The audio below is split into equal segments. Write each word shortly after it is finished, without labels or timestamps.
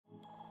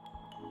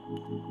All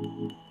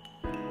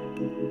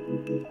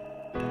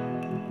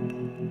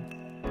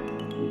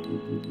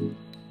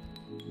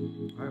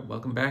right,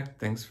 welcome back.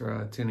 Thanks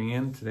for tuning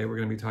in. Today we're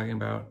going to be talking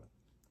about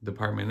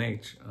Department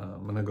H.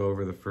 I'm going to go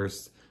over the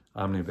first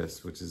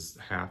omnibus, which is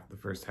the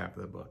first half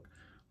of the book.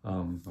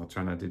 I'll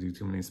try not to do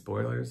too many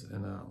spoilers,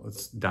 and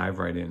let's dive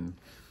right in.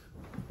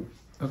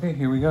 Okay,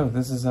 here we go.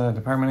 This is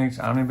Department H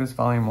Omnibus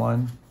Volume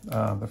 1,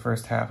 the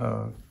first half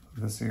of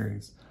the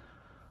series.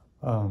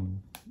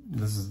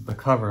 This is the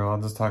cover.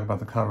 I'll just talk about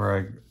the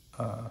cover.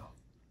 I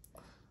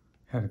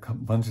had a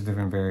bunch of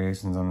different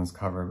variations on this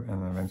cover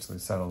and eventually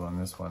settled on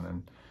this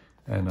one.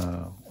 And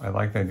I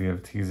like the idea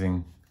of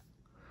teasing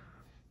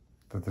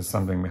that there's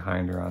something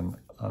behind her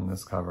on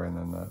this cover, and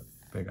then the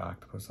big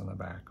octopus on the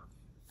back.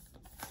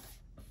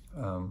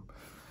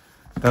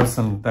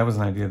 That was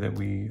an idea that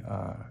we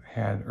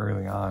had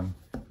early on.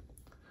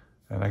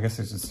 And I guess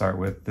I should start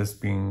with this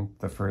being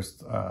the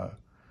first, I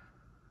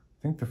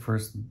think the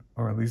first,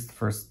 or at least the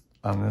first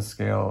on this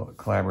scale,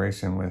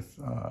 collaboration with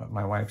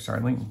my wife,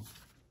 Charlene,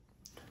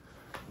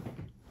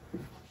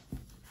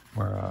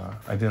 where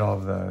I did all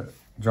of the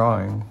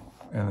drawing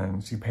and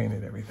then she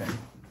painted everything.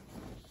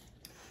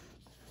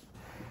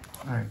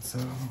 All right, so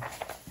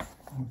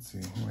let's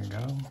see, here we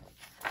go.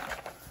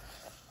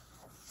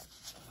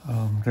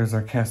 There's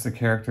our cast of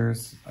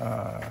characters.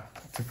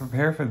 To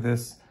prepare for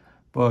this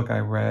book, I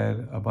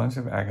read a bunch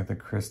of Agatha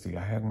Christie.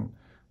 I hadn't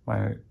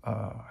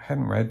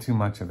read too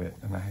much of it,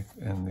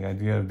 and the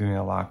idea of doing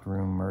a locked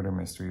room murder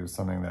mystery was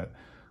something that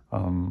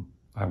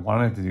I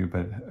wanted to do,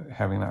 but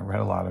having not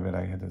read a lot of it,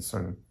 I had to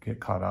sort of get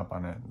caught up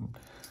on it. And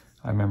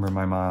I remember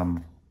my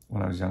mom,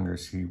 when I was younger,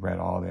 she read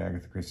all the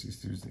Agatha Christie.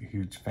 She was a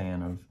huge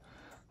fan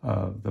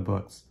of the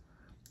books.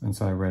 And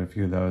so I read a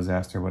few of those,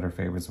 asked her what her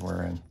favorites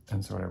were,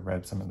 and sort of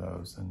read some of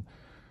those. And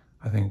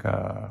I think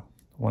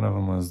one of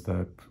them was I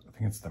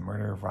think it's The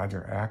Murder of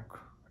Roger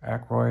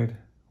Ackroyd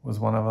was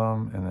one of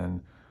them. And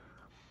then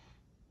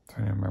I'm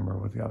trying to remember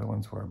what the other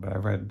ones were, but I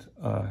read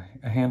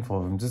a handful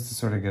of them just to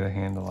sort of get a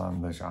handle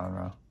on the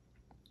genre.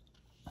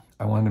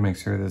 I wanted to make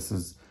sure this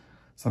is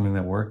something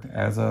that worked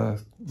as a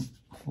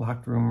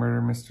locked room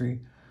murder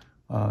mystery,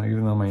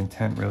 even though my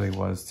intent really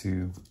was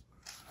to,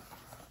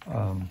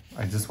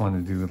 I just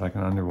wanted to do like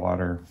an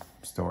underwater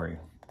story.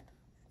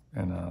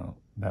 And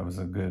that was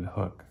a good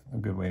hook, a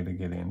good way to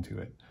get into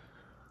it.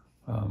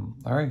 All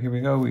right, here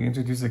we go. We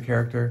introduce a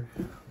character,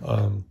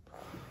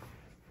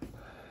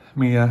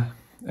 Mia,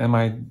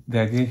 and the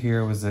idea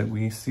here was that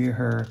we see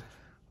her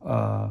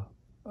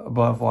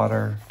above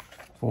water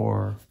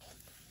for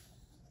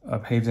a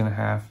page and a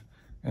half,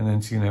 and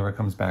then she never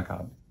comes back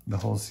up. The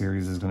whole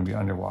series is going to be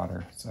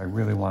underwater, so I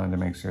really wanted to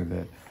make sure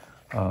that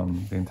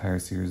the entire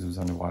series was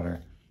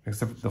underwater,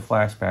 except the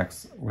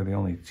flashbacks were the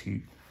only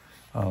cheat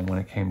when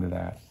it came to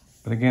that.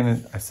 But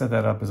again, I set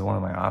that up as one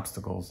of my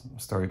obstacles,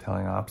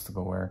 storytelling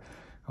obstacle, where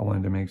I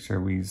wanted to make sure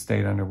we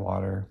stayed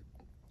underwater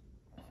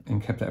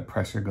and kept that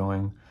pressure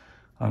going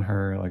on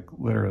her, like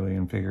literally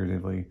and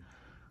figuratively.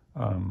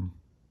 And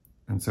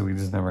so we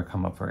just never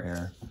come up for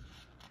air.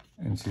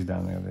 And she's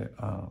down there the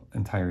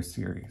entire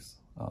series.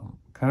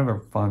 Kind of a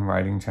fun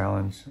writing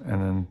challenge.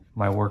 And then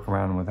my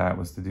workaround with that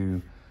was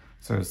to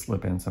sort of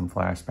slip in some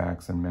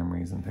flashbacks and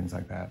memories and things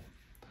like that.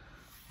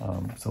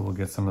 So we'll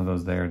get some of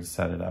those there to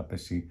set it up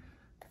as she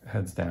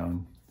heads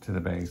down to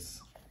the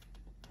base.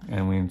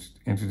 And we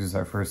introduce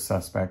our first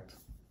suspect,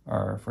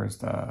 our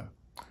first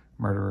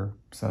murderer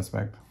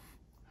suspect.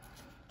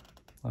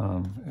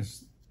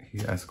 As he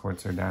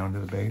escorts her down to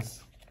the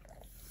base.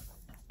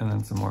 And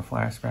then some more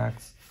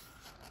flashbacks.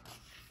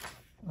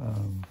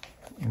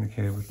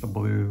 Indicated with the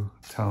blue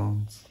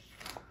tones.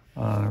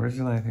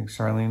 Originally, I think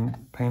Charlene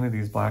painted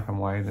these black and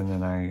white, and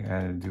then I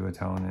added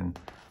duotone in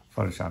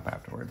Photoshop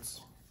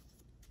afterwards.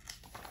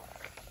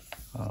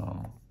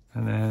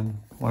 And then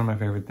one of my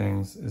favorite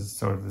things is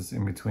sort of this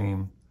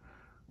in-between.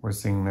 We're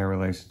seeing their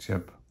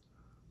relationship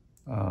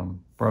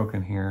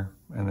broken here,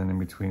 and then in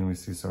between we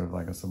see sort of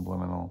like a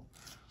subliminal,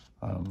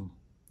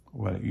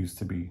 what it used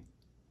to be,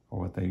 or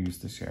what they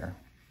used to share,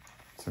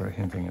 sort of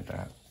hinting at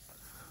that.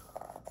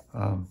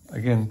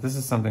 Again, this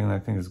is something that I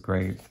think is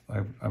great.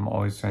 I'm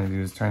always trying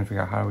to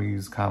figure out how we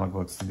use comic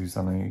books to do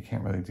something you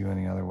can't really do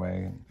any other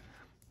way.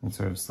 And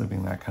sort of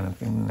slipping that kind of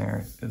thing in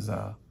there is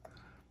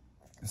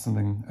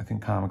something I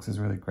think comics is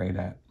really great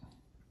at.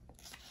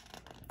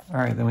 All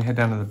right, then we head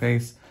down to the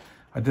base.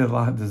 I did a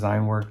lot of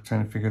design work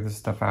trying to figure this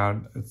stuff out.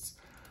 It's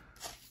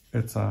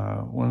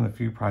one of the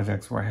few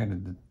projects where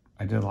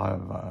I did a lot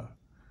of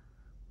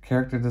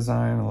character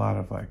design, a lot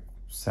of like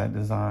set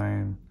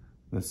design,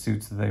 the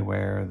suits that they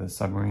wear, the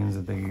submarines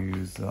that they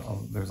use.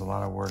 There's a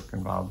lot of work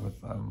involved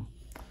with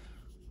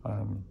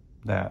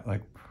that,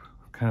 like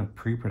kind of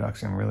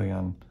pre-production really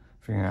on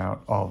figuring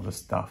out all of the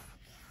stuff.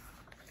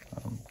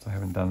 So I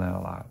haven't done that a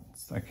lot.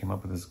 So I came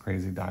up with this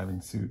crazy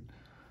diving suit.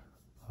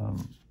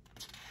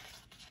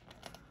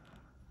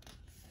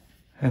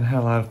 And had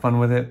a lot of fun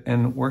with it.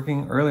 And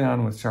working early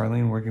on with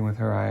Charlene, working with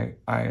her,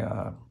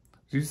 I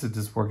used to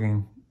just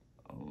working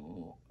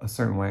a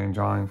certain way and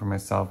drawing for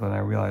myself. And I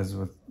realized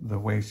with the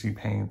way she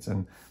paints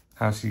and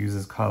how she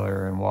uses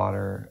color and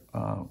water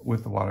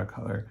with the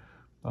watercolor.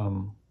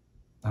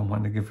 I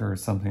wanted to give her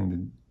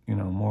something to,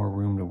 more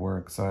room to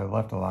work. So I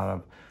left a lot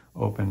of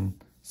open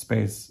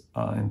space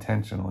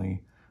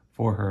intentionally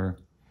for her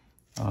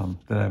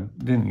that I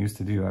didn't used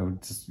to do. I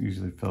would just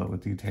usually fill it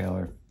with detail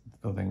or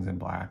fill things in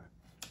black.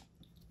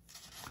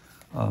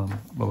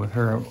 But with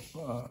her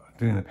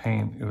doing the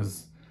paint, it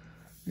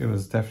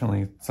was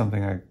definitely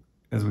something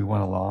as we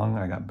went along,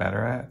 I got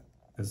better at,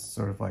 is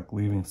sort of like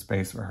leaving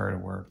space for her to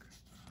work.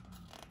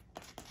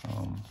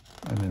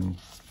 And then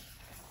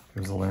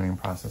there was a learning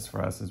process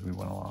for us as we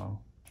went along.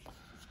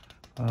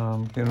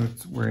 Again,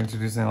 we're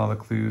introducing all the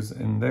clues,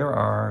 and there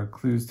are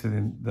clues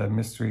to the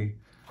mystery,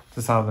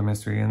 to solve the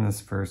mystery in this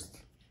first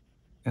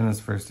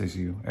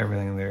issue.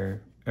 Everything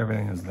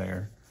is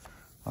there.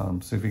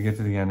 So if you get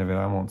to the end of it,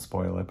 I won't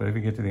spoil it, but if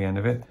you get to the end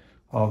of it,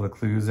 all the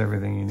clues,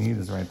 everything you need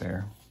is right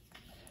there.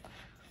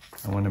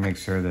 I wanted to make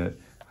sure that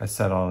I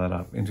set all that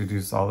up,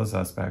 introduce all the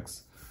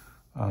suspects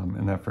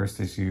in that first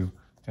issue,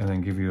 and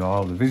then give you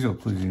all the visual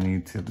clues you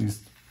need to at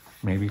least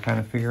maybe kind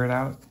of figure it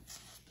out.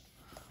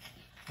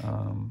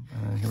 And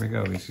then here we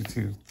go, issue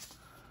 2.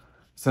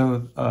 So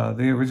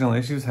the original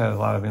issues had a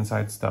lot of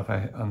inside stuff.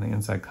 On the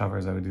inside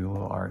covers, I would do a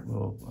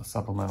little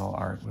supplemental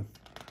art with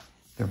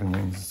different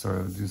things to sort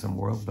of do some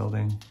world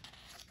building.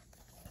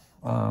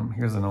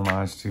 Here's an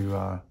homage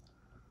to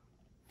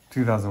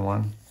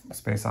 2001: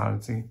 Space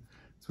Odyssey.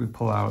 So we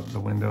pull out the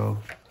window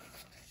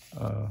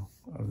of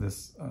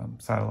this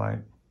satellite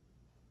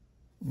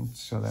and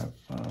show that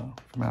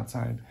from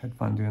outside. Had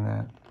fun doing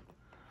that.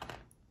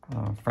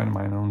 A friend of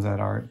mine owns that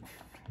art.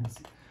 He's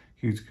a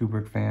huge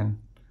Kubrick fan.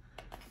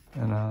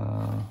 And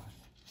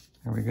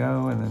here we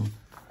go. And then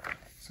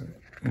sort of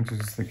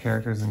introduce the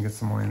characters and get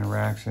some more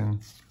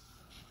interaction.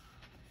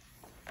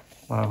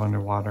 A lot of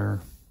underwater.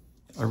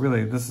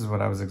 This is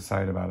what I was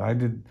excited about.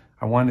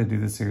 I wanted to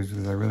do this series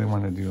because I really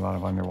wanted to do a lot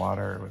of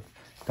underwater with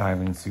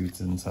diving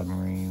suits and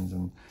submarines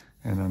and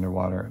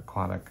underwater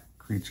aquatic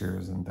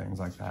creatures and things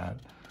like that.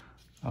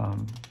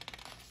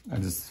 I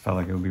just felt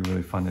like it would be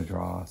really fun to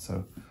draw.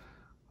 So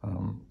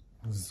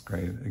this is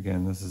great.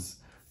 Again, this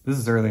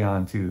is early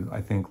on too.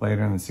 I think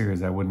later in the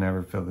series I would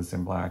never fill this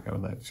in black. I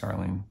would let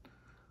Charlene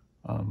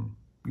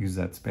use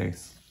that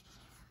space.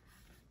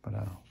 But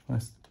I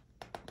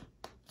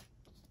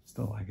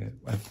still like it.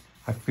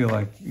 I feel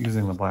like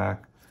using the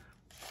black,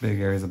 big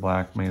areas of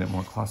black, made it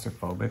more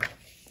claustrophobic.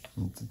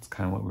 It's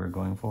kind of what we were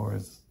going for,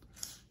 is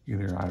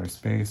either outer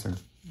space or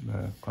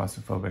the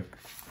claustrophobic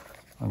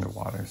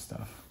underwater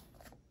stuff.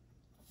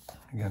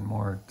 Again,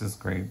 more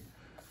just great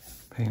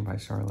paint by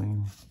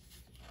Charlene.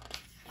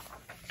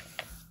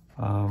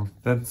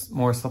 That's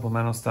more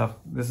supplemental stuff.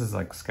 This is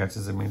like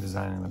sketches of me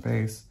designing the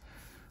base,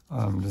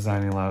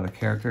 designing a lot of the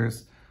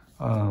characters.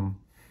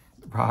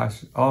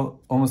 Raj,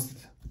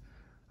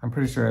 I'm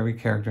pretty sure every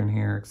character in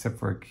here except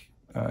for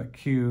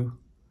Q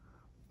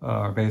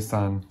are based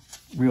on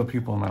real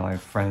people in my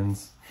life,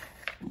 friends,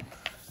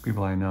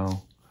 people I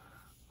know.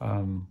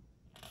 And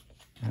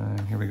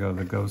here we go,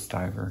 the Ghost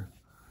Diver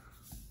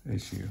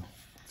issue.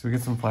 So we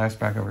get some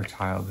flashback of her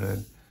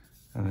childhood,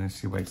 and then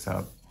she wakes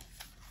up.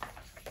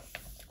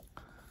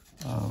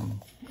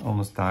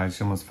 Almost died.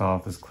 She almost fell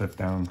off this cliff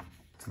down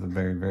to the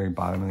very, very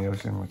bottom of the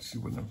ocean, which she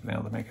wouldn't have been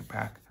able to make it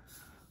back.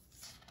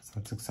 So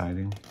that's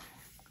exciting.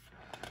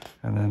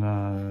 And then,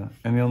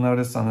 and you'll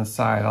notice on the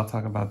side, I'll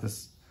talk about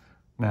this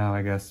now,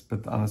 I guess,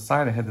 but on the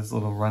side I had this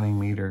little running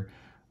meter.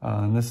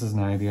 And this is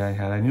an idea I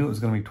had. I knew it was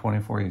going to be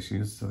 24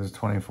 issues, so there's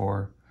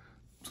 24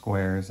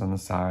 squares on the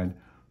side.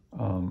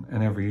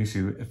 And every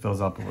issue, it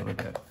fills up a little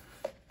bit.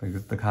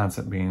 Because the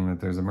concept being that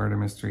there's a murder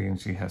mystery and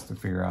she has to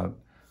figure out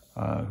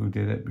who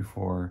did it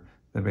before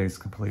the base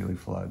completely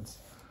floods.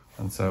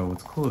 And so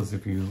what's cool is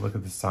if you look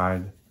at the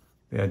side,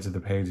 the edge of the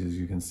pages,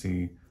 you can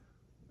see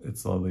it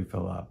slowly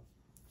fill up.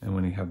 And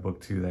when you have book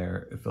 2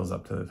 there, it fills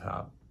up to the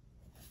top.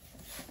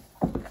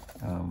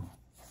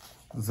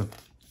 It's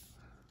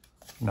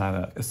not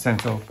an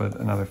essential, but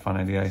another fun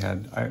idea I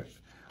had.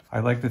 I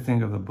like to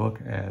think of the book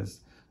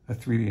as a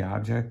 3D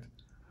object.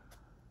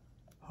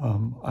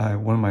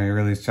 One of my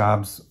earliest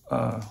jobs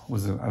I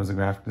was a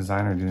graphic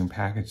designer doing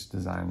package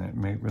design. It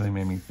really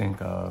made me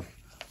think of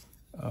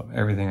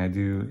everything I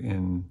do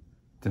in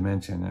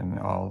dimension and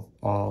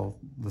all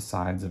the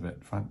sides of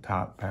it, front,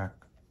 top, back,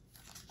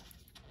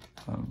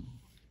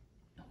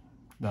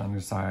 the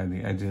underside,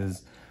 the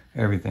edges,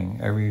 everything.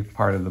 Every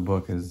part of the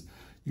book is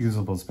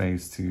usable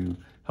space to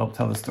help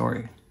tell the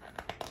story.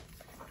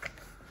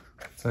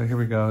 So here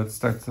we go. It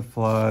starts to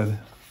flood.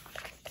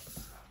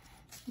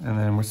 And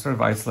then we're sort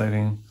of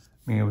isolating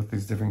me with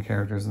these different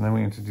characters. And then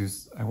we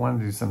introduce, I wanted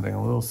to do something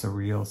a little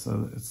surreal.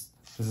 So this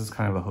is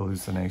kind of a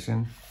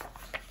hallucination,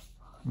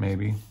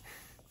 maybe.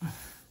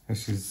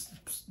 Because she's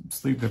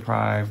sleep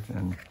deprived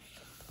and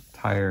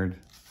tired.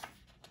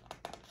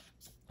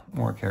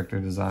 More character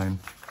design.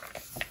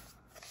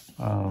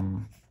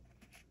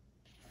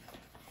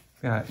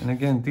 Yeah, and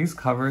again, these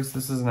covers,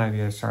 this is an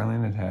idea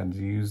Charlene had to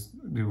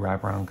do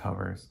wraparound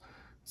covers.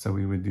 So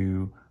we would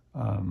do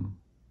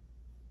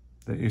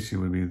the issue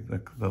would be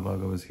the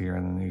logo is here,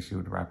 and then the issue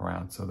would wrap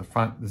around. So the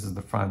front, this is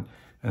the front,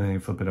 and then you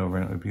flip it over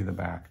and it would be the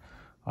back.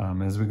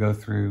 As we go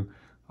through,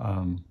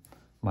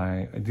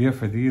 my idea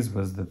for these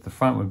was that the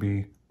front would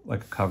be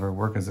like a cover,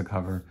 work as a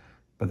cover,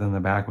 but then the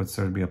back would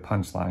sort of be a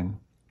punchline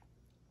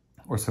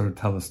or sort of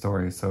tell the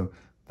story. So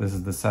this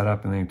is the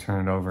setup, and then you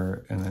turn it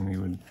over, and then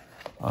you would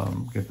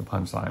get the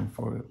punchline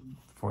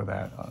for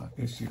that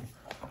issue.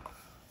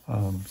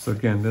 So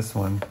again, this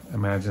one,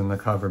 imagine the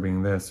cover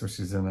being this, where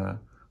she's in a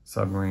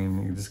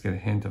submarine. You just get a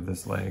hint of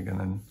this leg, and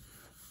then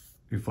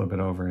you flip it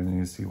over, and then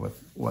you see what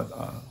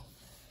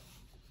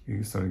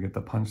you sort of get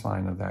the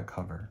punchline of that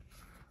cover.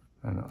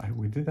 And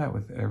we did that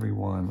with every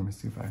one. Let me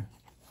see if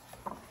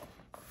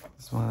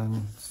this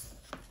one,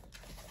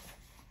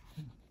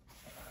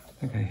 I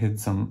think I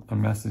hid a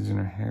message in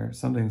her hair.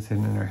 Something's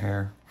hidden in her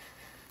hair.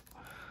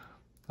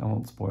 I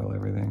won't spoil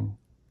everything.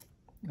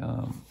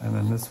 And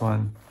then this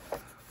one,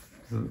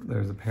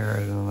 there's a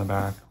parrot in the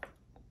back.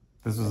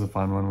 This was a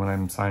fun one. When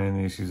I'm signing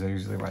the issues, I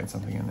usually write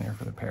something in there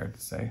for the parrot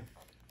to say.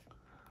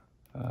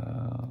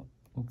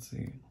 Let's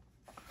see.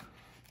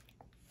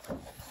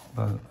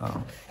 But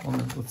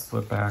let's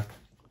flip back.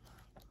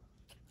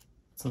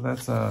 So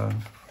that's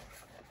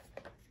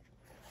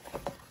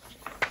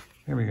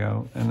here we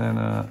go. And then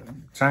a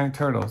giant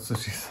turtle. So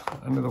she's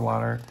under the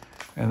water.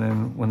 And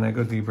then when they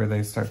go deeper,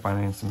 they start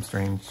finding some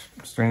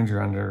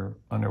stranger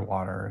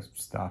underwater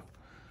stuff.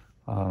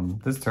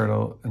 This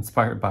turtle,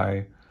 inspired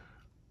by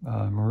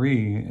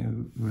Marie,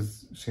 who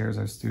shares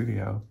our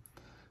studio,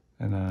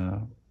 and I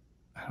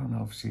don't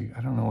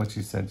know what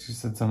she said. She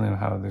said something about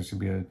how there should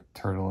be a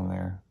turtle in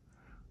there.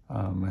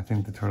 I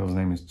think the turtle's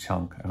name is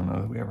Chunk. I don't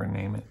know that we ever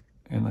name it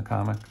in the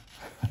comic,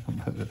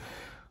 but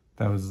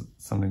that was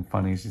something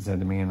funny she said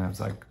to me, and I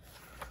was like,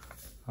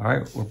 all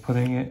right, we're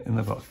putting it in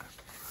the book.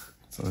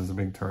 So there's a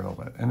big turtle,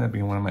 but ended up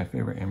being one of my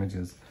favorite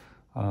images.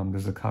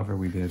 There's a cover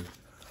we did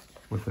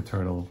with the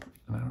turtle,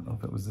 and I don't know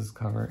if it was this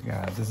cover.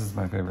 Yeah, this is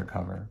my favorite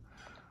cover.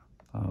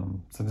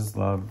 So just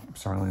love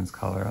Charlene's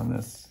color on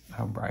this,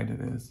 how bright it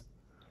is,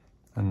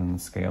 and then the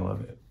scale of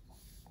it.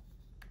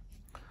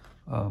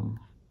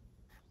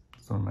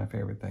 It's one of my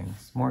favorite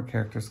things. More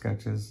character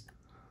sketches.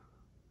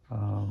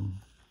 And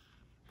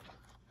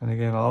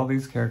again, all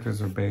these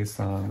characters are based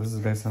on, this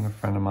is based on a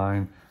friend of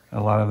mine. A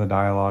lot of the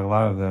dialogue, a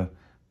lot of the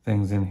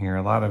things in here,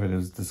 a lot of it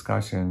is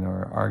discussion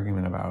or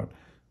argument about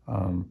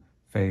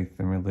faith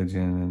and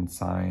religion and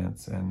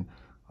science and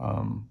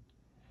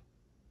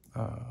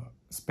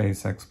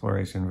space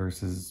exploration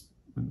versus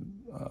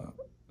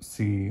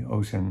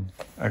ocean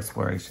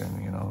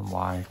exploration, you know, and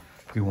why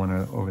do one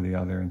over the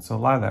other. And so a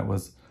lot of that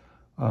was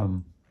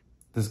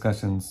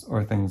discussions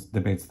or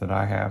debates that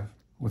I have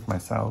with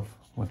myself,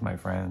 with my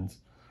friends.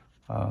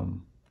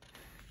 And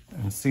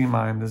sea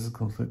mime, this is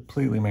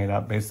completely made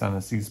up based on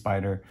a sea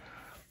spider,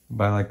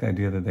 but I like the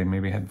idea that they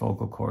maybe had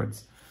vocal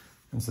cords,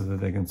 and so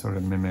that they can sort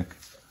of mimic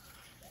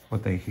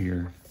what they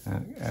hear.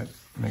 And it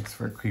makes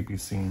for a creepy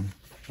scene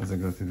as they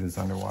go through this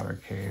underwater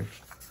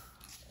cave.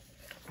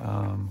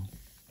 And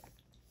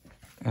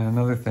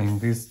another thing,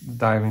 these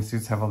diving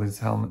suits have all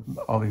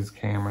these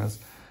cameras.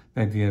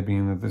 The idea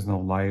being that there's no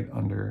light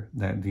under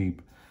that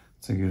deep,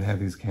 so you'd have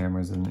these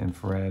cameras and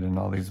infrared and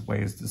all these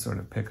ways to sort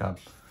of pick up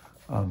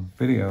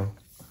video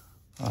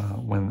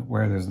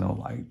where there's no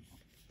light.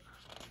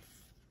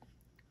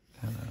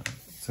 And,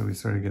 so we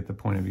sort of get the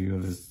point of view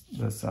of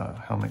this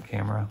helmet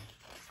camera,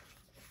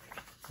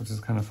 which is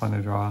kind of fun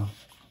to draw.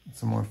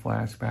 Some more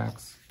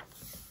flashbacks.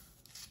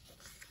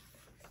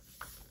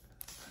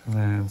 And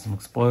then some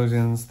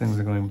explosions, things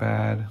are going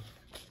bad.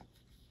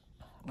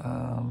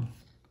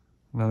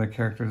 Another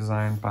character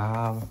design,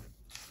 Bob,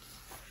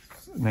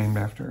 named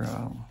after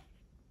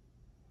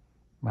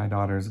my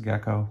daughter's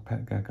gecko,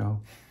 pet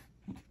gecko.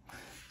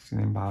 She's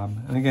named Bob.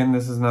 And again,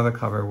 this is another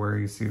cover where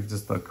you see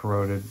just the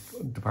corroded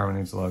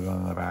Department H logo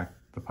on the back.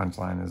 The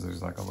punchline is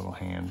there's like a little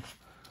hand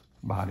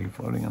body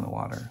floating in the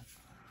water.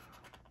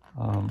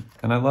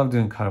 And I love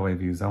doing cutaway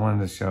views. I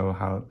wanted to show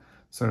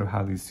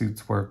how these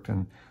suits worked,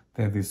 and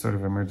they have these sort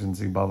of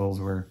emergency bubbles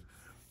where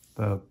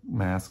the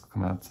masks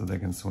come out so they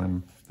can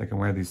swim. They can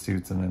wear these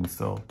suits and then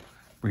still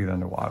breathe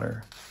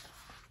underwater.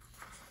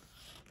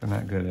 They're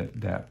not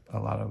good at a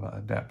lot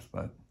of depth,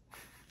 but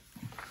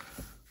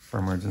for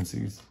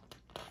emergencies.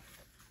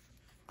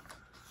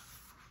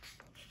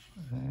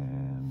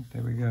 And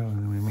there we go. And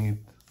then we meet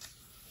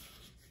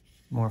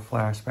more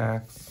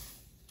flashbacks,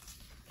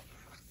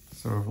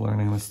 sort of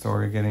learning the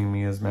story, getting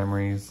Mia's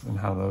memories and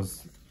how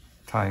those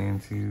tie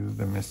into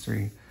the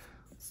mystery.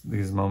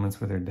 These moments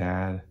with her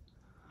dad,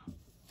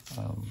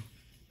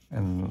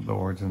 and the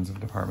origins of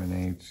Department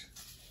H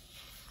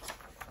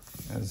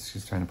as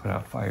she's trying to put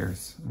out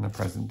fires in the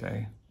present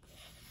day.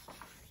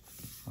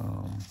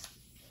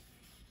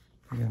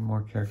 Again,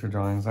 more character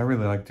drawings. I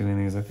really like doing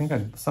these. I think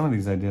some of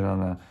these I did on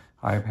the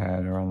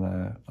iPad or on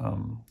the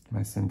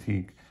my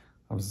Cintiq.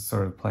 I was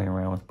sort of playing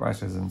around with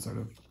brushes and sort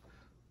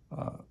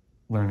of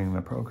learning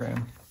the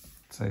program.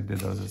 So I did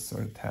those as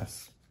sort of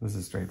tests. This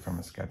is straight from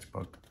a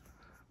sketchbook.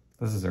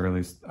 This is the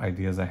earliest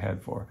ideas I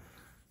had for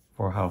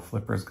for how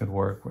flippers could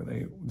work, where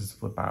they just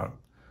flip out,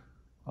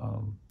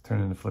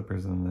 turn into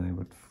flippers, and then they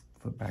would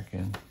flip back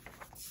in.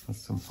 That's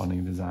some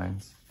funny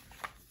designs.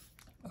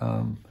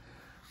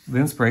 The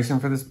inspiration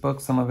for this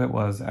book, some of it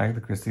was Agatha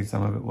Christie,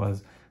 some of it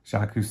was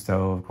Jacques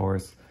Cousteau, of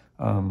course.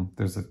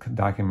 There's a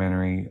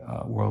documentary,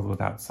 World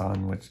Without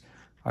Sun, which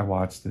I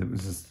watched. It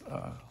was just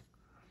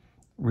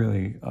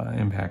really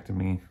impacted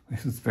me.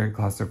 It was very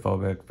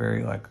claustrophobic,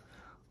 very like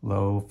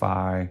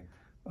lo-fi,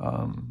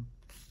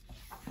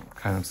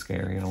 kind of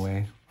scary in a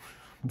way.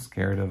 I'm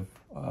scared of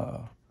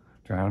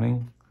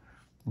drowning.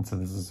 And so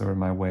this is sort of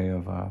my way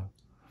of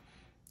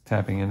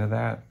tapping into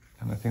that.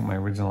 And I think my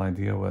original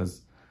idea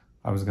was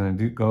I was going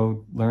to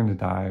go learn to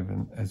dive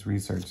and as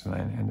research, and I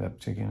ended up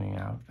chickening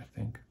out, I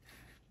think.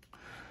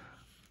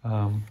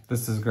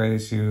 This is a great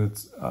issue.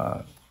 It's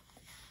her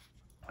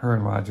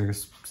and Roger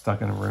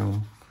stuck in a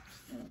room,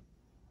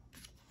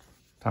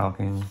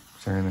 talking,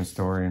 sharing their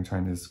story, and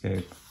trying to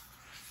escape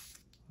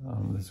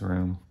this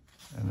room.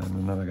 And then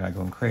another guy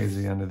going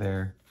crazy under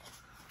there.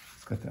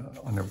 It's got the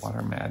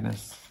underwater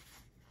madness.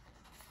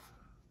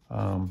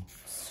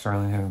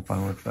 Charlene having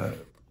fun with the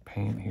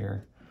paint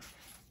here.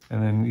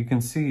 And then you can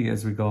see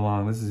as we go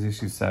along, this is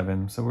issue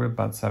 7, so we're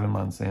about 7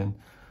 months in,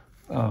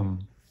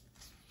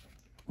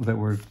 that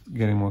we're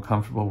getting more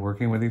comfortable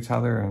working with each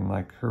other, and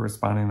like her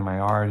responding to my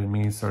art and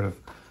me sort of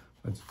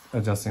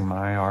adjusting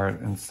my art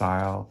and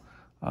style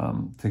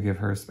to give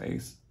her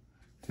space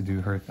to do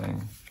her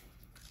thing.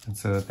 And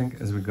so I think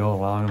as we go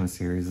along in the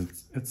series,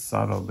 it's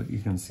subtle, but you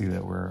can see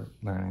that we're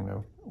learning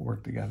to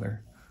work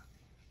together.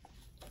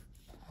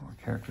 More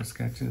character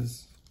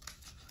sketches.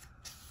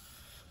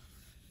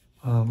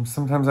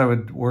 Sometimes I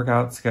would work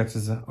out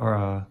sketches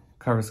or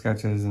cover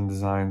sketches and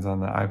designs on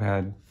the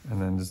iPad,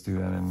 and then just do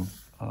that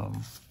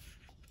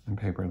in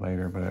paper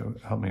later. But it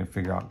helped me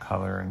figure out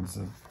color and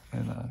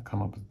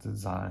come up with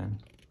design.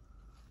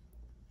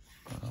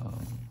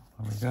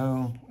 There we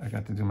go. I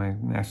got to do my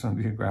National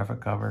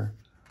Geographic cover.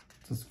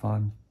 This is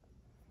fun.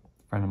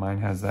 A friend of mine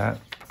has that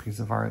piece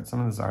of art. Some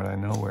of this art I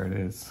know where it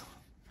is.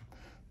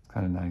 It's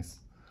kind of nice.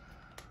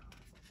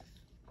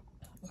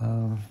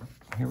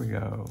 Here we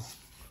go.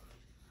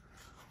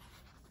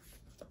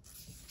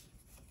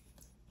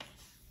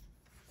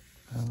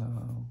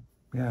 And,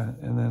 yeah,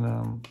 and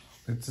then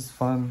it's just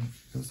fun.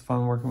 It was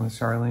fun working with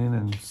Charlene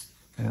and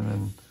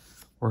then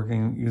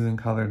using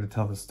color to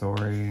tell the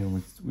story.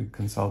 And we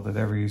consulted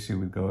every issue.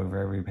 We'd go over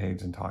every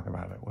page and talk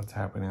about it, what's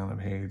happening on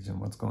the page and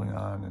what's going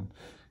on,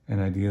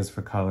 and ideas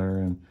for color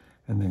and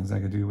things I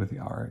could do with the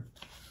art.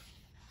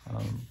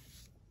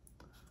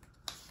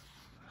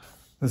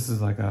 This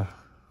is like a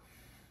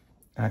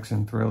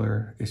action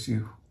thriller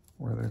issue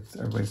where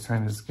everybody's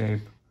trying to escape.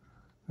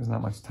 There's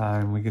not much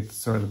time. We get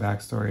sort of the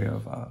backstory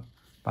of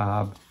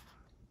Bob.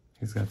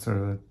 He's got sort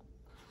of a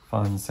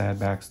fun, sad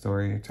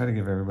backstory. I try to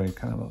give everybody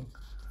kind of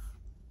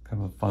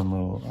a fun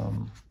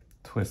little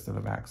twist of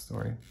a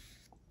backstory.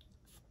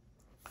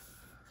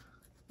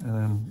 And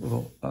then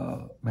little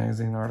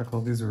magazine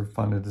article. These are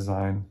fun to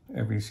design.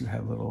 Every issue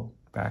had little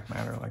back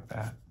matter like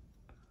that.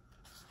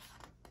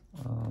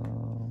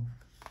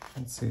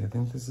 Let's see. I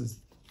think this is.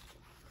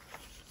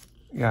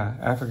 Yeah,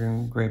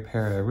 African gray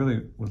parrot. I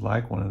really would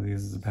like one of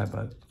these as a pet,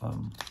 but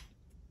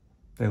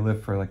they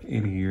live for like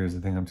 80 years. I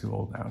think I'm too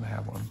old now to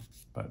have one,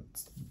 but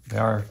they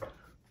are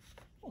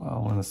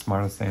one of the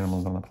smartest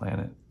animals on the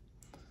planet.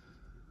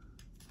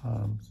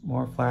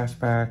 More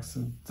flashbacks,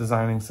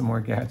 designing some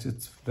more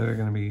gadgets that are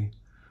going to be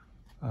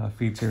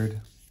featured.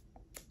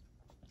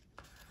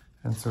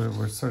 And so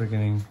we're sort of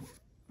getting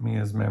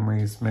Mia's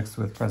memories mixed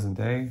with present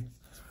day.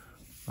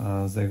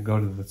 As they go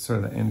to the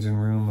sort of the engine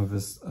room of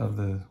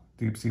the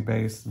deep sea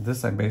base.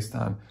 This I based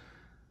on,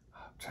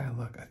 I'm trying to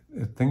look,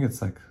 I think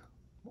it's like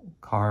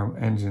car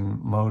engine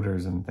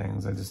motors and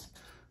things. I just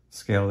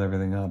scaled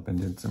everything up and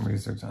did some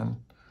research on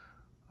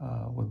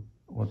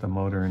what the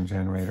motor and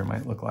generator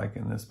might look like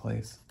in this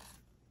place.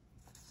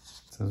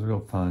 So it was real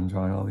fun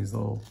drawing all these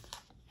little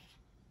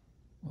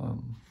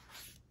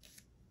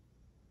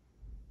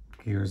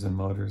gears and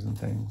motors and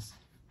things.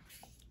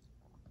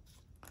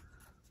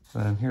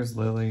 And here's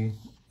Lily,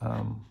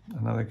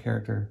 another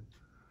character.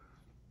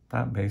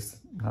 Not based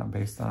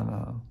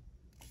on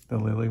the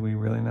Lily we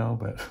really know,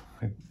 but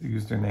I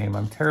used her name.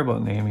 I'm terrible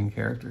at naming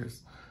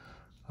characters.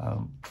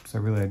 So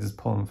really I just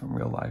pull them from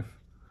real life.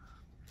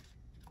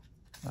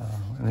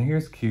 And then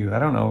here's Q. I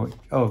don't know.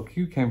 Oh,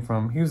 Q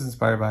he was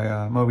inspired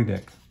by Moby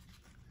Dick.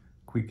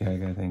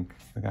 Queequeg, I think.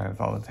 The guy with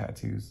all the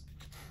tattoos.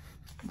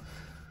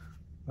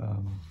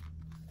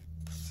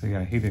 So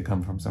yeah, he did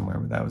come from somewhere,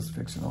 but that was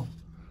fictional.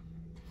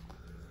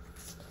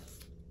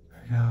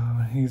 There we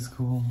go. He's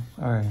cool.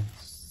 All right.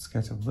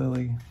 Sketch of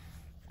Lily,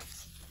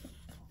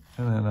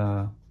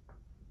 and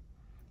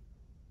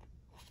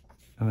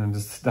then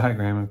just a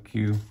diagram of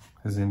Q,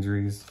 his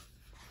injuries.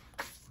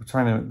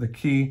 The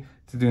key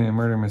to doing a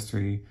murder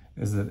mystery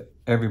is that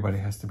everybody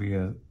has to be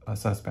a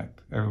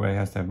suspect. Everybody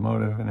has to have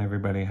motive, and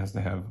everybody has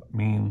to have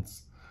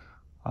means,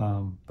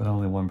 but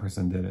only one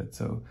person did it.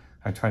 So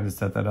I tried to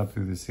set that up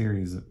through the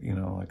series,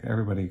 like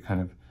everybody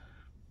kind of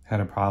had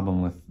a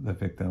problem with the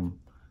victim,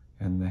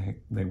 and they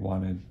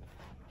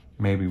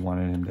maybe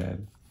wanted him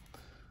dead.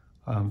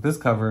 This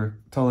cover,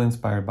 totally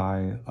inspired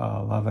by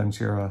La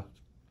Ventura,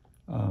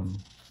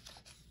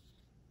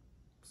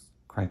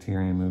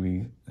 Criterion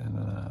movie, and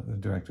the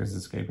director is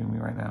escaping me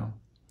right now.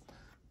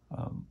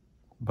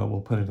 But we'll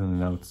put it in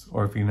the notes,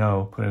 or if you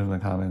know, put it in the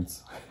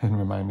comments and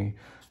remind me.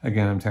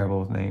 Again, I'm terrible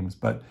with names,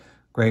 but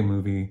great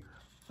movie.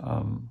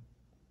 And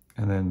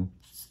then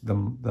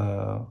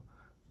the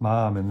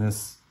mom in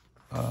this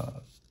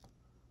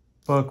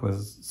book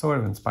was sort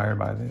of inspired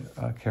by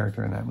the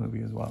character in that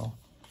movie as well.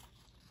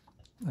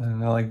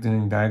 And I like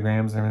doing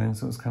diagrams and everything,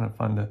 so it was kind of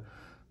fun to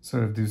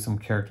sort of do some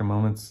character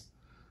moments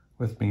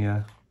with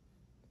Mia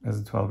as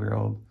a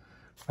 12-year-old.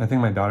 I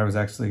think my daughter was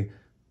actually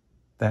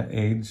that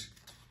age.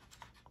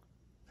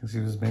 I think she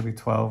was maybe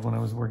 12 when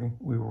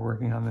we were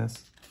working on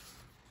this.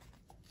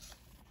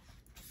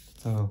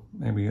 So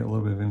maybe a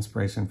little bit of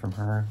inspiration from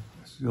her.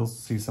 You'll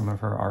see some of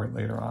her art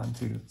later on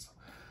too.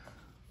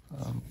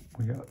 So,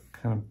 we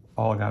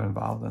all got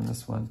involved in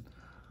this one.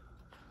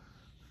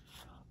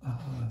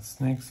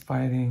 Snakes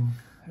fighting,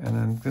 and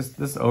then just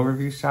this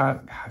overview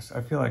shot. Gosh,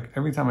 I feel like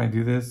every time I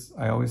do this,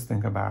 I always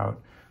think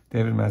about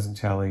David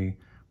Mazzucchelli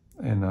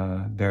in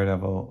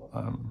Daredevil,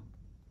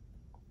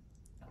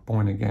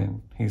 Born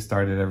Again. He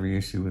started every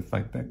issue with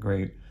like that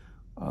great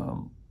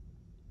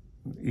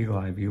eagle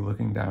eye view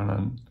looking down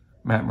on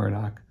Matt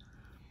Murdock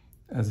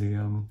as he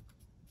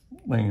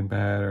laying in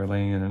bed or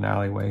laying in an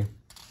alleyway.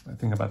 I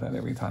think about that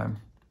every time.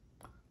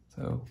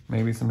 So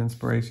maybe some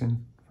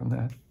inspiration from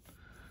that.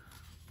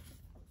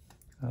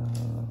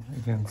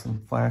 Again,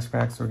 some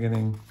flashbacks. We're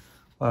getting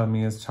a lot of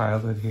Mia's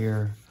childhood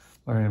here,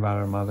 learning about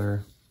her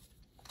mother.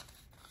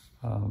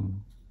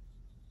 And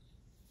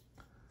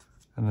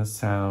this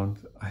sound,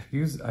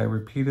 I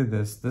repeated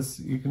this.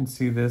 You can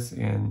see this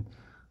in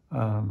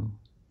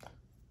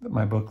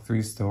my book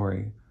 3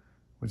 Story,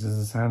 which is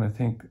a sound I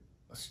think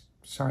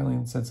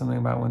Charlene said something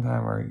about one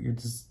time, or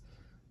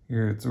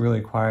it's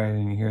really quiet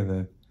and you hear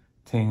the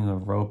ting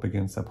of rope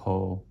against a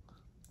pole.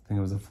 I think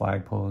it was a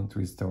flagpole in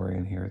 3 Story,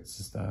 and here it's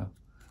just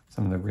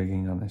some of the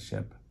rigging on the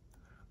ship.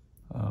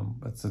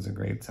 But such a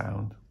great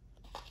sound.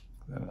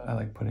 I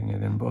like putting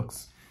it in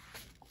books.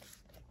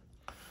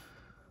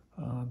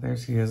 There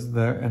she is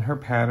there, and her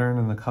pattern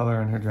and the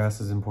color in her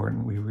dress is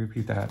important. We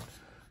repeat that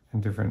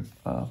in different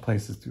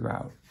places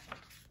throughout.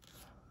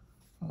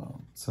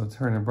 So it's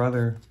her and her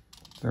brother,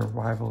 their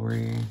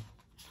rivalry.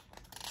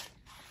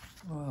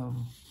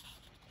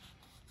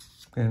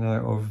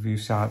 Another overview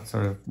shot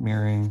sort of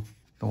mirroring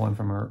the one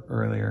from her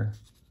earlier.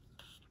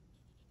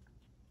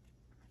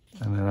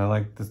 And then I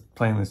like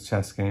playing this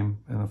chess game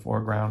in the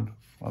foreground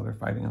while they're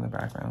fighting in the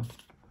background.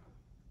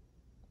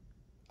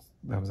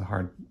 That was a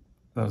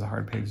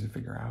hard page to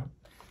figure out,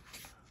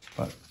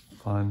 but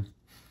fun.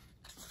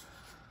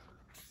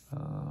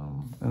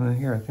 And then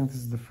here, I think this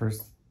is the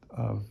first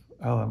of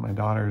Ella, my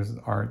daughter's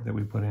art that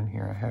we put in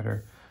here. I had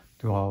her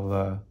do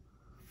all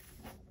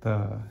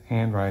the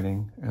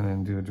handwriting and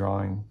then do a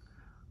drawing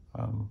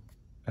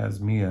as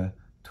Mia,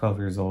 12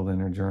 years old, in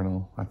her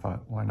journal. I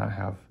thought, why not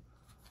have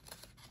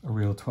a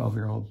real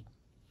 12-year-old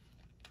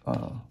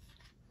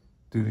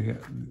do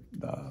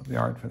the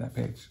art for that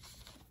page.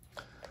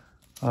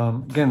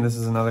 Again, this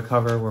is another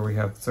cover where we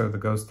have sort of the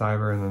ghost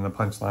diver, and then the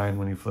punchline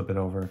when you flip it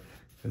over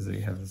is that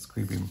you have this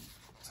creepy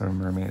sort of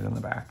mermaid in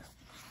the back.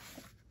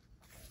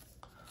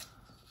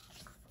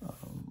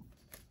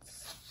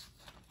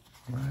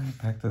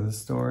 Right, back to the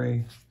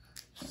story.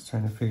 Just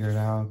trying to figure it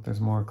out. There's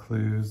more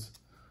clues.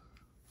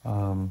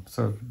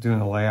 Sort of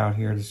doing a layout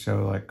here to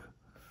show like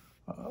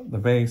the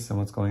base and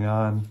what's going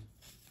on.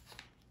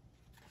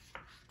 I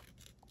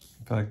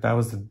feel like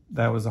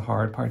that was a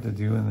hard part to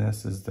do in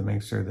this, is to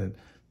make sure that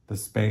the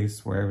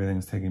space where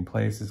everything's taking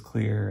place is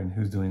clear and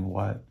who's doing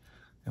what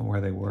and where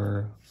they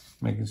were,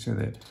 making sure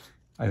that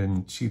I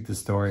didn't cheat the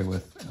story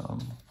with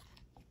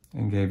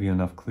and gave you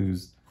enough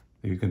clues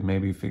that you could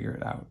maybe figure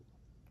it out.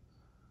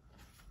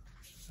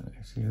 There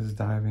she is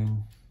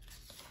diving.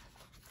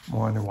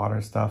 More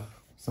underwater stuff.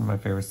 Some of my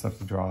favorite stuff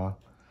to draw.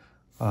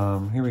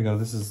 Here we go.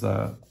 This is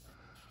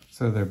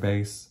sort of their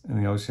base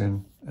in the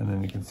ocean, and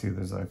then you can see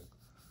there's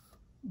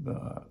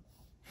the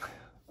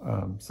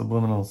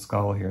subliminal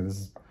skull here. This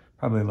is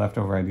probably a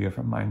leftover idea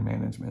from Mind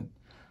Management,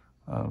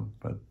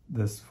 but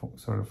this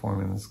sort of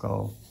forming the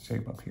skull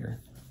shape up here.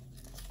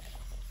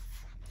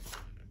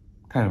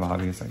 Kind of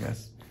obvious, I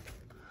guess.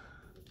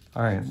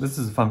 All right, this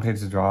is a fun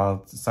page to draw.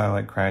 It's a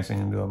satellite crashing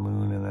into a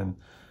moon,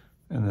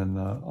 and then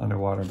the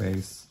underwater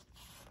base.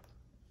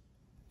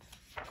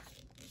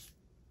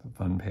 It's a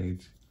fun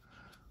page.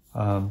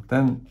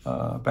 Then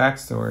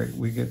backstory,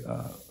 we get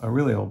a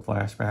really old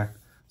flashback.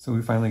 So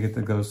we finally get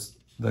the ghost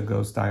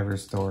diver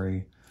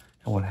story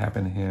and what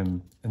happened to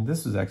him. And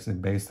this was actually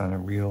based on a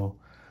real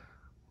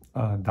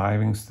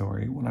diving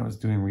story when I was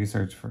doing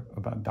research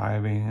about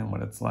diving and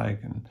what it's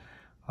like. And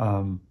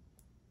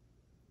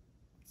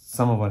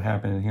some of what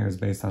happened in here is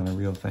based on a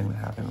real thing that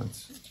happened,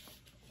 which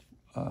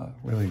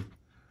really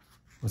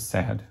was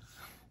sad,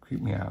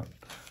 creeped me out.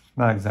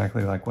 Not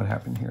exactly like what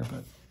happened here,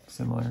 but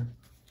similar,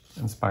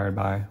 inspired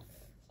by.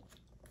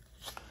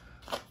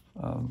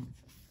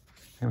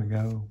 Here we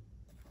go.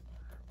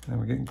 And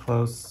we're getting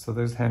close. So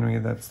there's Henry.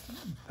 That's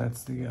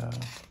the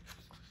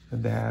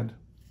dad.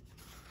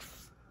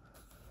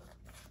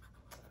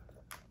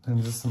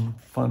 And just some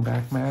fun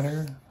back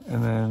matter.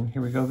 And then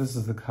here we go. This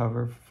is the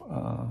cover.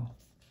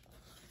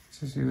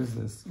 Which issue is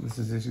this? This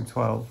is issue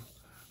 12.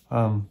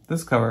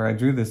 This cover, I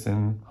drew this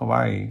in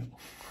Hawaii.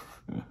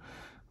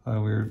 We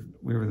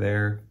were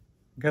there,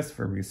 I guess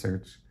for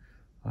research.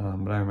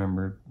 But I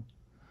remember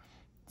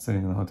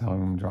sitting in the hotel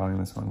room drawing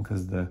this one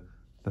because the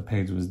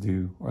page was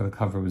due, or the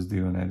cover was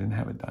due, and I didn't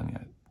have it done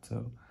yet.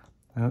 So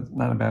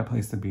not a bad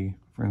place to be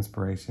for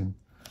inspiration.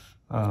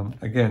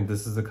 Again,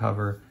 this is the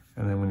cover,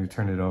 and then when you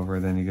turn it over,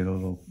 then you get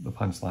the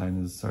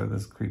punchline is sort of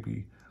this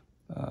creepy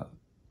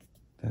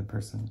dead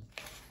person.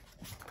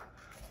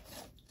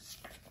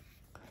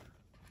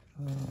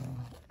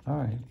 All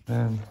right,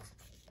 then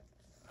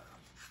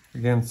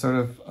again, sort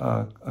of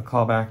a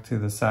callback to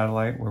the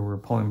satellite where we're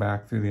pulling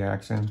back through the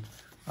action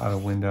out a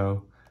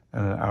window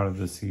and then out of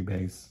the sea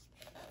base.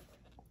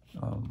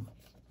 Kind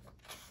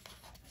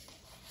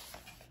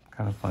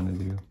of fun to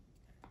do.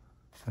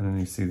 And then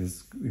you see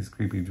these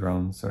creepy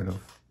drones sort of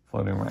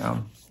floating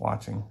around,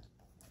 watching.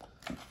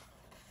 All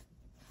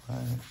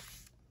right.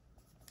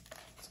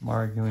 Some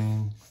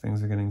arguing,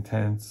 things are getting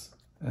tense.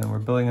 And we're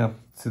building up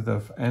to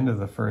the end of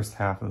the first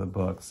half of the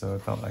book, so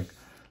it felt like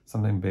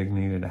something big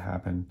needed to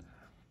happen.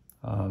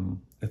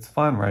 It's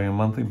fun writing a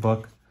monthly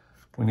book.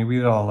 When you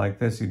read it all like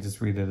this, you just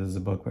read it as a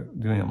book, but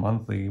doing it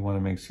monthly, you want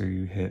to make sure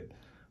you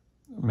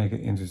make it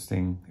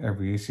interesting.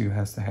 Every issue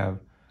has to have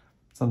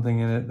something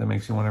in it that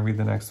makes you want to read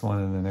the next one,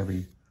 and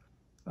then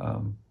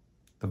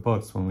the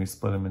books, when we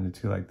split them into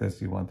two like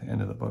this, you want the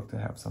end of the book to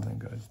have something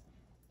good.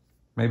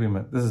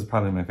 This is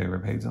probably my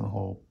favorite page in the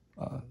whole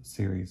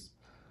series.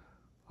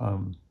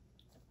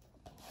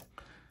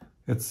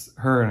 It's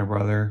her and her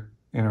brother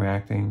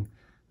interacting,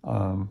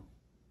 and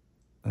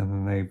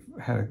then they've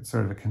had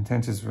sort of a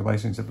contentious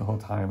relationship the whole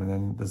time, and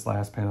then this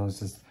last panel is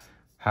just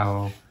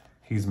how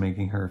he's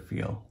making her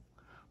feel.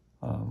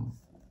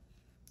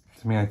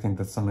 To me, I think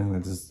that's something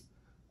that just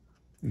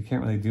you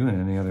can't really do in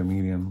any other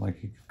medium.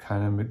 Like, you could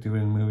kind of do it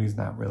in movies,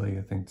 not really.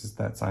 I think just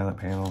that silent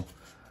panel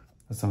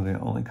is something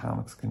that only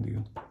comics can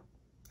do.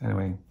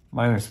 Anyway,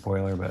 minor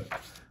spoiler, but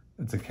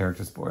it's a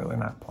character spoiler,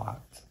 not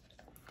plot.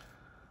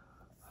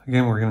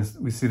 Again,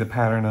 we see the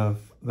pattern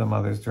of the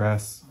mother's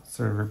dress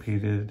sort of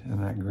repeated,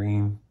 and that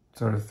green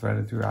sort of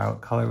threaded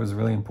throughout. Color was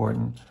really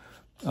important.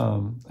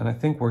 And I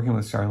think working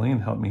with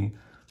Charlene helped me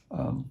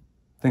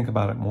think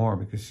about it more,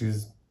 because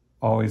she's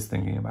always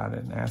thinking about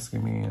it and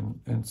asking me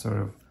and sort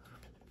of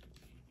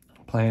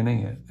planning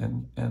it.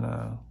 And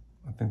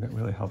I think that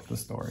really helped the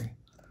story.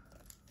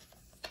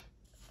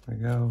 There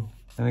we go.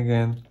 And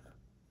again,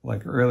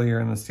 like earlier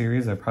in the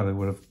series, I probably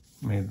would have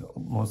made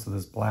most of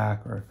this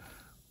black,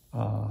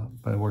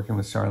 but working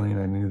with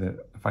Charlene, I knew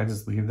that if I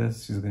just leave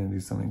this, she's going to do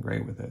something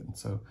great with it. And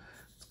so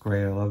it's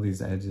great. I love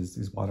these edges,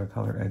 these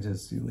watercolor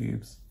edges she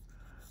leaves.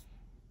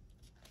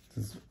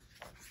 Just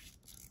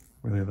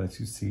really lets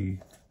you see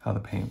how the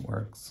paint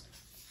works.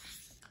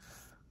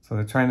 So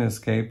they're trying to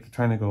escape, they're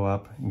trying to go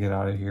up and get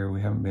out of here.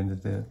 We haven't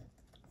been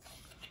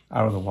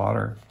out of the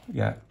water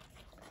yet.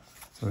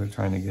 So they're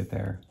trying to get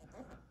there.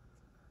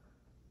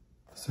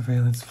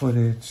 Surveillance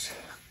footage.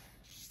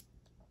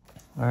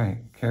 All right,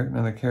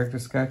 another character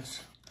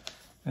sketch.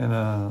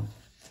 And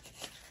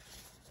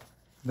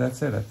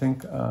that's it. I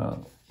think it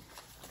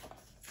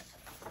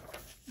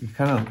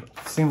kind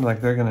of seemed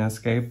like they're gonna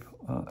escape.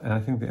 And I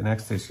think the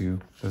next issue,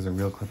 there's a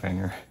real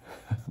cliffhanger.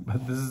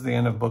 But this is the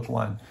end of book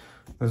 1.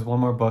 There's one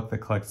more book that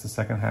collects the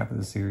second half of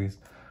the series.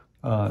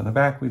 In the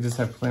back, we just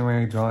have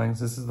preliminary drawings.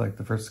 This is like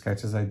the first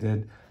sketches I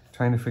did,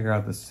 trying to figure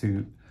out the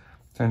suit,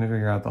 trying to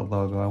figure out the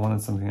logo. I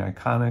wanted something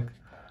iconic.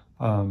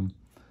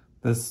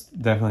 This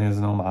definitely is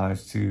an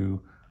homage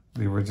to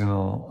the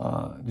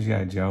original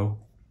G.I. Joe,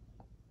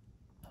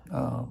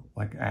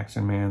 like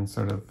Action Man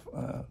sort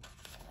of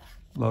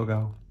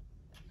logo.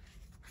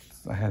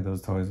 I had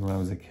those toys when I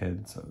was a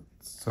kid, so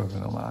it's sort of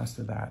an homage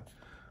to that.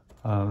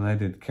 And I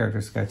did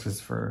character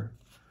sketches for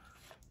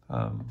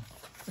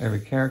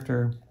every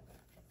character.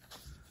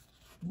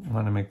 I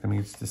want to make them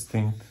each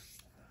distinct.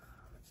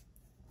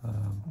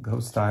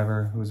 Ghost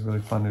Diver, who was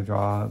really fun to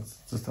draw.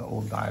 It's just an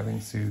old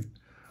diving suit.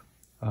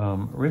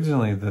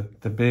 Originally,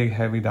 the big,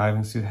 heavy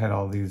diving suit had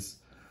all these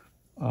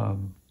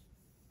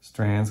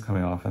strands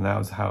coming off, and that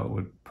was how it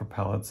would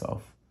propel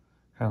itself,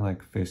 kind of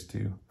like fish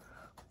do.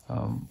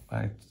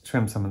 I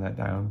trimmed some of that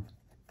down.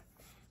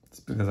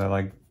 It's because I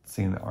like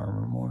seeing the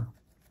armor more.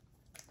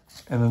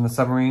 And then the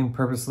submarine,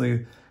 purposely,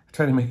 I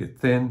tried to make it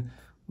thin,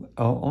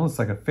 almost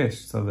like a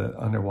fish, so that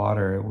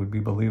underwater it would be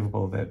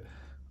believable that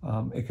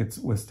it could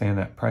withstand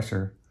that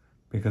pressure,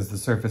 because the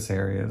surface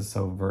area is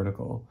so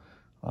vertical.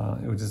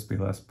 It would just be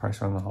less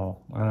pressure on the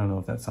hull. I don't know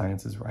if that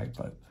science is right,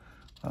 but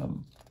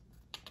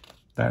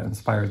that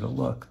inspired the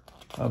look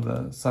of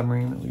the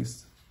submarine, at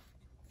least.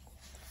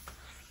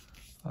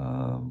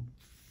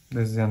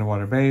 There's the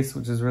underwater base,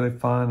 which is really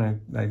fun.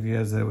 The idea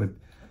is that it would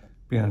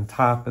be on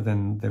top, but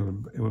then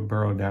it would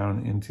burrow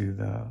down into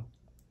the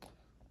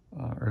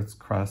Earth's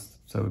crust,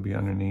 so it would be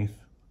underneath,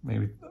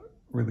 maybe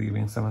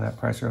relieving some of that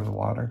pressure of the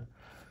water.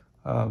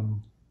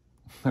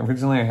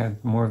 Originally, I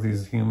had more of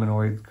these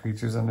humanoid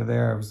creatures under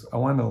there. I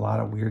wanted a lot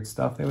of weird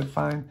stuff they would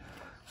find,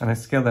 and I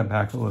scaled that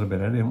back a little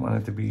bit. I didn't want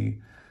it to be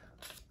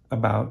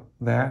about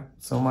that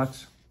so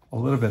much. A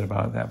little bit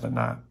about that, but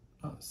not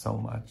so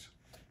much.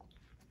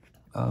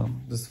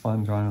 Just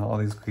fun drawing all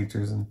these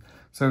creatures and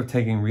sort of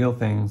taking real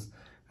things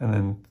and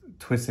then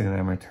twisting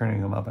them or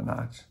turning them up a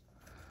notch.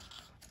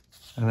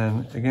 And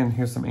then again,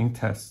 here's some ink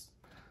tests.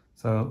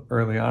 So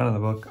early on in the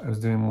book, I was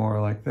doing more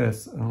like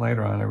this, and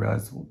later on I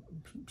realized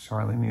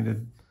Charlie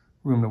needed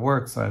room to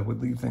work, so I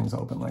would leave things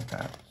open like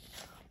that.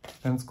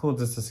 And it's cool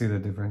just to see the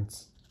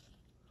difference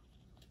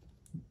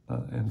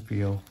and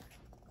feel.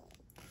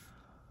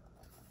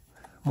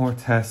 More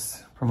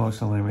tests,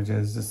 promotional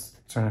images, just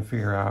trying to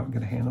figure out,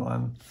 get a handle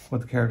on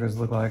what the characters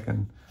look like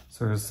and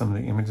sort of some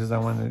of the images I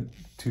wanted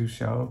to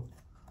show.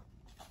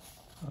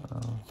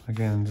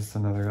 Again, just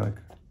another like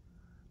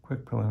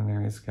quick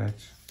preliminary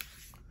sketch.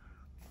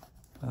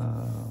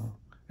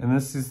 And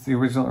this is the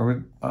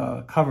original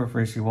cover for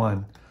issue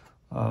 1.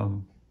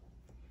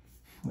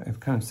 It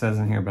kind of says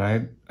in here, but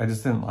I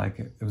just didn't like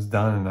it. It was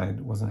done and I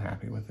wasn't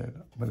happy with it.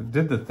 But it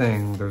did the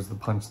thing. There's the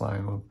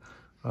punchline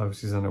of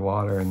she's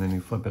underwater, and then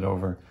you flip it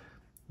over.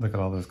 Look at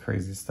all this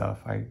crazy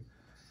stuff.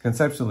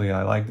 Conceptually,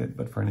 I liked it,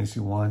 but for an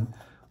issue 1,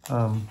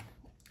 I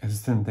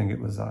just didn't think it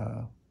was,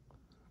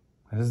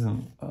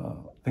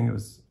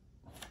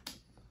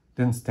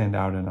 didn't stand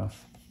out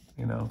enough,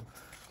 you know.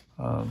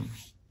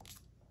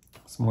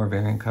 Some more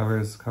variant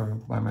covers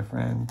covered by my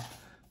friend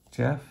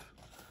Jeff,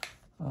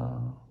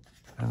 and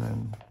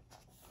then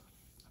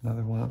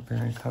another one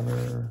variant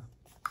cover.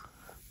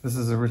 This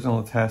is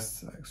original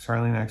test.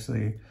 Charlene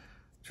actually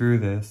drew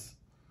this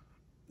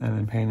and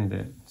then painted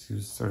it. She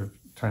was sort of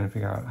trying to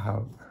figure out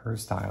how her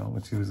style,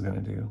 what she was going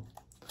to do.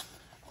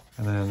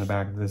 And then in the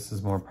back of this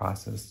is more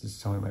process,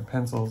 just showing my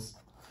pencils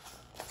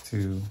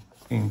to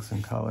inks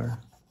and color.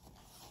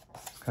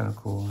 It's kind of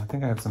cool. I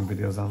think I have some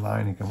videos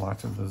online you can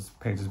watch of those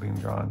pages being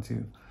drawn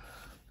too.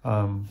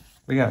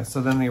 But yeah,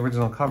 so then the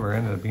original cover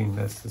ended up being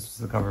this. This was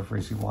the cover for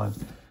issue 1,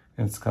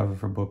 and it's the cover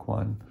for book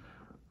 1.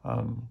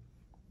 And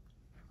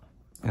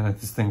I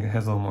just think it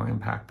has a little more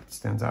impact. It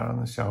stands out on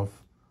the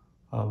shelf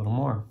a little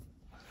more.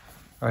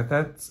 All right,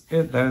 that's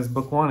it. That is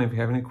book 1. If you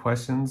have any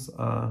questions,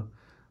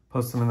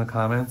 post them in the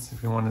comments.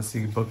 If you want to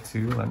see book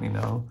 2, let me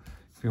know.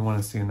 If you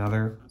want to see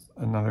another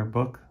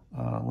book,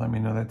 let me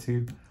know that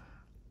too.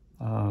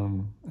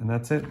 And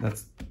that's it.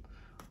 That's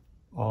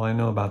all I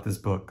know about this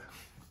book.